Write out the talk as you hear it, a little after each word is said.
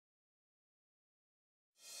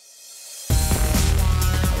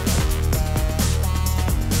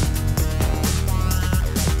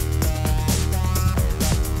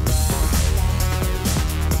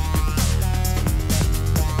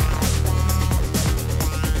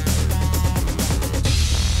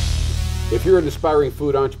If you're an aspiring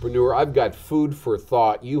food entrepreneur, I've got food for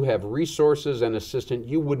thought. You have resources and assistance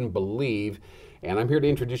you wouldn't believe. And I'm here to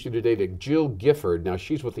introduce you today to Jill Gifford. Now,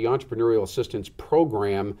 she's with the Entrepreneurial Assistance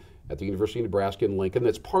Program at the University of Nebraska in Lincoln.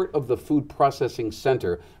 That's part of the Food Processing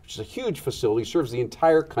Center, which is a huge facility, serves the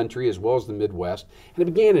entire country as well as the Midwest. And it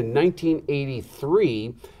began in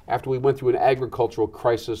 1983 after we went through an agricultural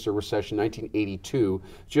crisis or recession, 1982.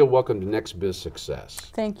 Jill, welcome to NxBizSuccess.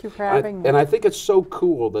 Thank you for having me. And I think it's so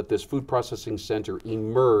cool that this food processing center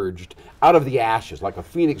emerged out of the ashes, like a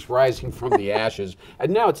phoenix rising from the ashes.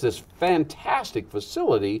 And now it's this fantastic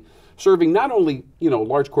facility serving not only,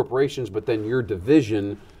 large corporations, but then your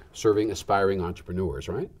division serving aspiring entrepreneurs,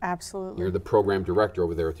 right? Absolutely. You're the program director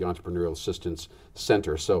over there at the Entrepreneurial Assistance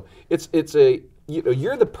Center. So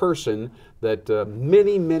you're the person that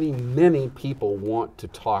many people want to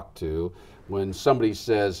talk to when somebody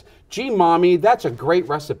says, "Gee, mommy, that's a great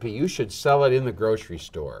recipe. You should sell it in the grocery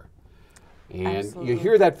store." And Absolutely. You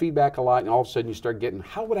hear that feedback a lot, and all of a sudden you start getting,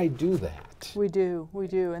 how would I do that? We do.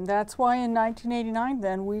 And that's why in 1989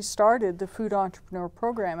 then we started the Food Entrepreneur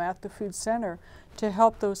Program at the Food Center to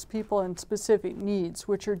help those people in specific needs,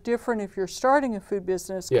 which are different if you're starting a food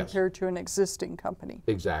business compared to an existing company.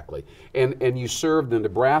 Exactly. And you serve the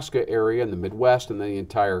Nebraska area and the Midwest and the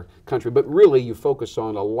entire country, but really you focus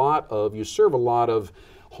on you serve a lot of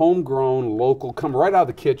homegrown, local, come right out of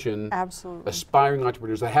the kitchen, Absolutely. Aspiring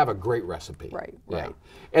entrepreneurs that have a great recipe. Right.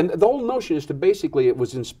 And the whole notion is it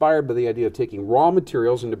was inspired by the idea of taking raw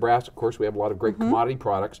materials in Nebraska. Of course, we have a lot of great commodity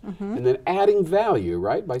products, and then adding value,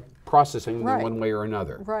 right, by processing them one way or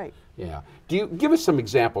another. Right. Yeah. Do you give us some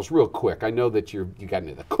examples real quick? I know that you got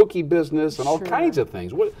into the cookie business and all kinds of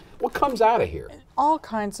things. What comes out of here? All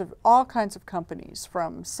kinds of companies.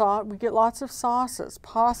 We get lots of sauces,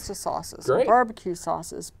 pasta sauces, barbecue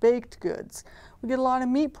sauces, baked goods. We get a lot of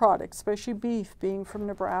meat products, especially beef, being from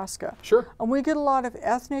Nebraska. Sure. And we get a lot of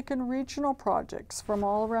ethnic and regional projects from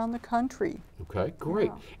all around the country. Okay, great.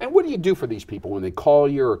 Yeah. And what do you do for these people when they call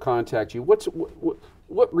you or contact you?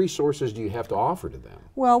 What resources do you have to offer to them?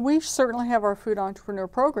 Well, we certainly have our Food Entrepreneur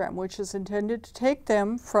Program, which is intended to take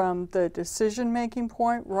them from the decision-making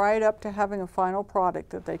point right up to having a final product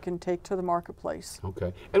that they can take to the marketplace.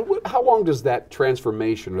 Okay. And how long does that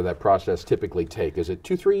transformation or that process typically take? Is it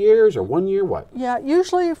 2-3 years or 1 year? What? Yeah,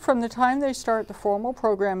 usually from the time they start the formal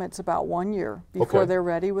program, it's about 1 year before they're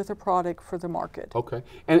ready with a product for the market. Okay.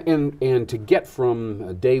 And to get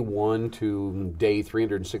from day 1 to day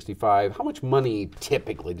 365, how much money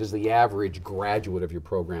typically does the average graduate of your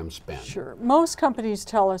program spend? Sure. Most companies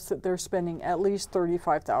tell us that they're spending at least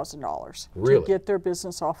 $35,000 to get their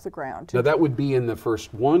business off the ground. Now that would be in the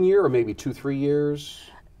first 1 year or maybe 2-3 years?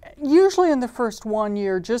 Usually in the first 1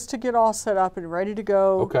 year, just to get all set up and ready to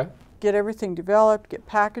go. Okay. Get everything developed, get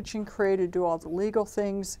packaging created, do all the legal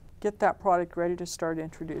things, get that product ready to start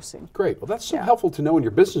introducing. Great. Well, that's so helpful to know in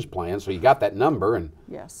your business plan, so you got that number and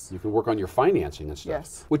you can work on your financing and stuff.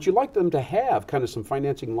 Yes. Would you like them to have kind of some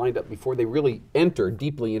financing lined up before they really enter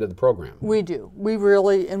deeply into the program? We do. We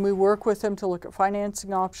work with them to look at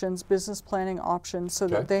financing options, business planning options, so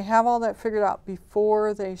that they have all that figured out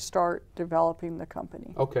before they start developing the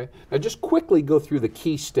company. Okay. Now just quickly go through the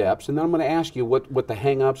key steps, and then I'm going to ask you what the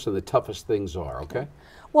hang-ups and the toughest things are, okay?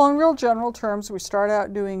 Well, in real general terms, we start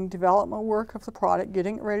out doing development work of the product,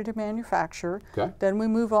 getting it ready to manufacture. Okay. Then we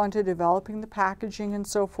move on to developing the packaging and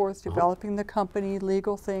so forth, developing the company,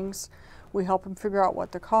 legal things. We help them figure out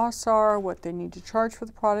what the costs are, what they need to charge for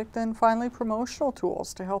the product, then finally promotional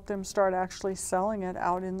tools to help them start actually selling it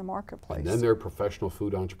out in the marketplace. And then they're a professional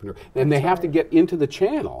food entrepreneur. And they have to get into the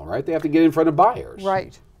channel, right? They have to get in front of buyers.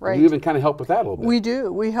 Right. You even kind of help with that a little bit. We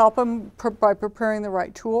do. We help them by preparing the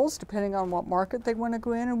right tools, depending on what market they want to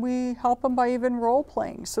go in, and we help them by even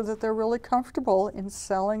role-playing so that they're really comfortable in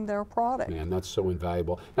selling their product. Man, that's so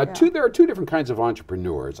invaluable. Now, there are two different kinds of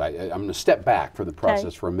entrepreneurs. I'm going to step back from the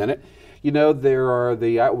process for a minute. There are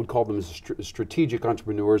I would call them strategic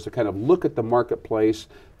entrepreneurs that kind of look at the marketplace,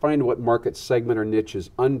 find what market segment or niche is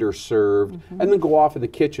underserved, and then go off in the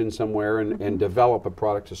kitchen somewhere and develop a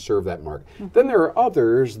product to serve that market. Then there are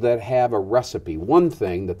others that have a recipe, one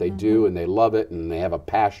thing that they do and they love it and they have a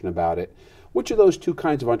passion about it. Which of those two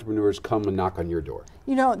kinds of entrepreneurs come and knock on your door?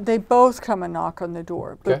 They both come and knock on the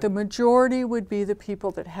door, but the majority would be the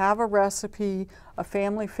people that have a recipe, a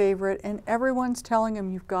family favorite, and everyone's telling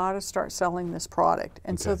them you've got to start selling this product.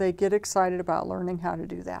 And so they get excited about learning how to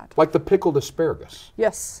do that. Like the pickled asparagus.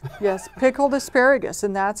 Yes, pickled asparagus,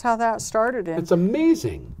 and that's how that started. It's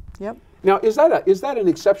amazing. Yep. Now, is that an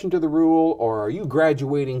exception to the rule, or are you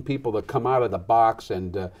graduating people that come out of the box?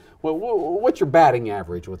 And well, what's your batting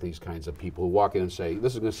average with these kinds of people who walk in and say,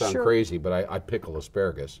 "This is going to sound Sure. crazy, but I pickle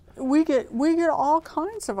asparagus"? We get all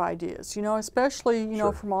kinds of ideas, you know, especially, you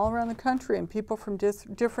know, Sure. from all around the country, and people from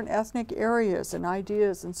different ethnic areas and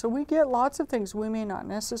ideas. And so we get lots of things we may not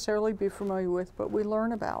necessarily be familiar with, but we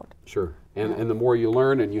learn about. Sure. And the more you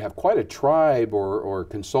learn, and you have quite a tribe or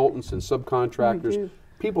consultants and subcontractors,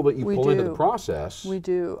 people that you pull into the process. We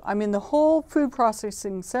do. I mean, the whole food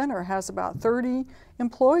processing center has about 30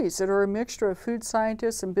 employees that are a mixture of food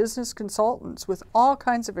scientists and business consultants with all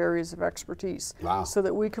kinds of areas of expertise. Wow. So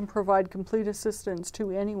that we can provide complete assistance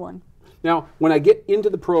to anyone. Now, when I get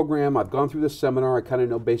into the program, I've gone through this seminar, I kind of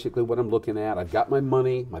know basically what I'm looking at. I've got my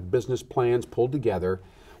money, my business plans pulled together.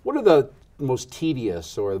 What are the most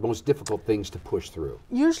tedious or the most difficult things to push through?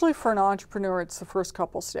 Usually for an entrepreneur, it's the first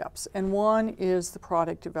couple steps. And one is the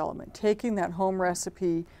product development, taking that home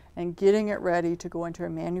recipe and getting it ready to go into a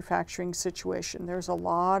manufacturing situation. There's a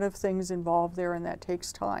lot of things involved there, and that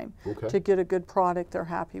takes time to get a good product they're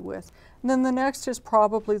happy with. And then the next is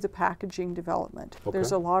probably the packaging development.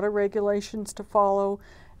 There's a lot of regulations to follow,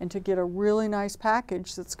 and to get a really nice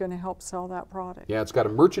package that's going to help sell that product. Yeah, it's got to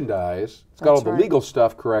merchandise, it's got all the legal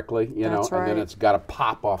stuff correctly, you know, and then it's got to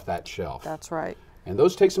pop off that shelf. That's right. And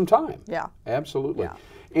those take some time. Yeah. Absolutely. Yeah.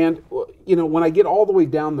 And, you know, when I get all the way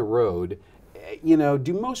down the road, you know,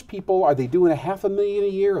 do most people, are they doing $500,000 a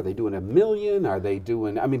year? Are they doing $1 million? Are they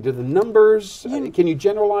doing, I mean, do the numbers, can you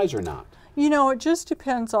generalize or not? You know, it just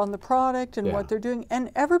depends on the product and what they're doing.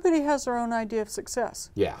 And everybody has their own idea of success.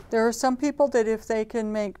 Yeah. There are some people that if they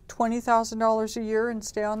can make $20,000 a year and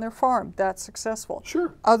stay on their farm, that's successful.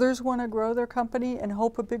 Sure. Others want to grow their company and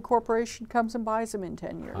hope a big corporation comes and buys them in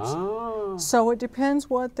 10 years. Ah. So it depends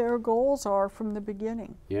what their goals are from the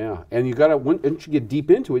beginning. Yeah. And you got to, once you get deep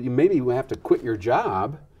into it, you maybe have to quit your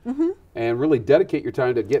job and really dedicate your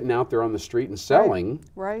time to getting out there on the street and selling.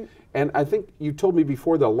 Right. And I think you told me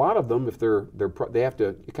before that a lot of them, if they have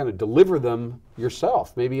to kind of deliver them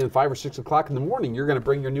yourself. Maybe in 5 or 6 o'clock in the morning, you're going to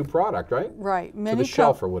bring your new product, right? Right. To the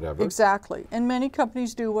shelf or whatever. Exactly. And many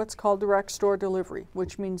companies do what's called direct store delivery,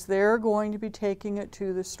 which means they're going to be taking it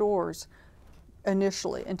to the stores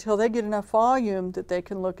initially until they get enough volume that they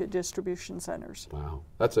can look at distribution centers. Wow.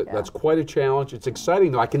 That's quite a challenge. It's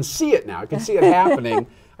exciting, though. I can see it now. I can see it happening.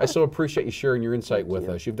 I so appreciate you sharing your insight with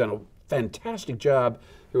us. You've done a fantastic job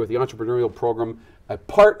here with the entrepreneurial program, a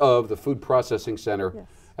part of the Food Processing Center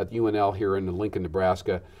at UNL here in Lincoln,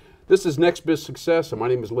 Nebraska. This is NxBizSuccess, and my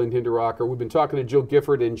name is Lynn Hinderrocker. We've been talking to Jill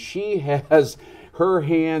Gifford, and she has her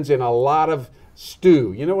hands in a lot of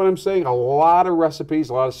stew. You know what I'm saying? A lot of recipes,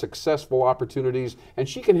 a lot of successful opportunities, and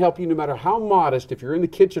she can help you no matter how modest. If you're in the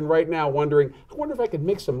kitchen right now wondering, I wonder if I could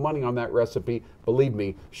make some money on that recipe, believe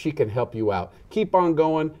me, she can help you out. Keep on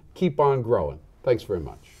going, keep on growing. Thanks very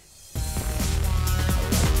much.